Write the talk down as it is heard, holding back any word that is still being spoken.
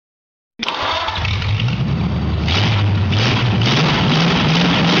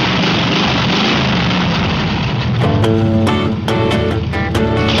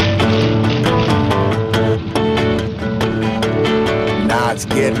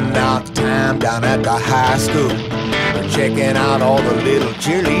spending our time down at the high school, checking out all the little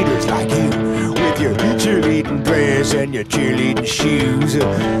cheerleaders like you, with your cheerleading dress and your cheerleading shoes.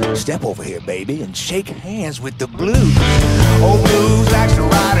 Step over here, baby, and shake hands with the blues. Old blues likes to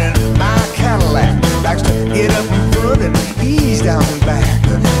ride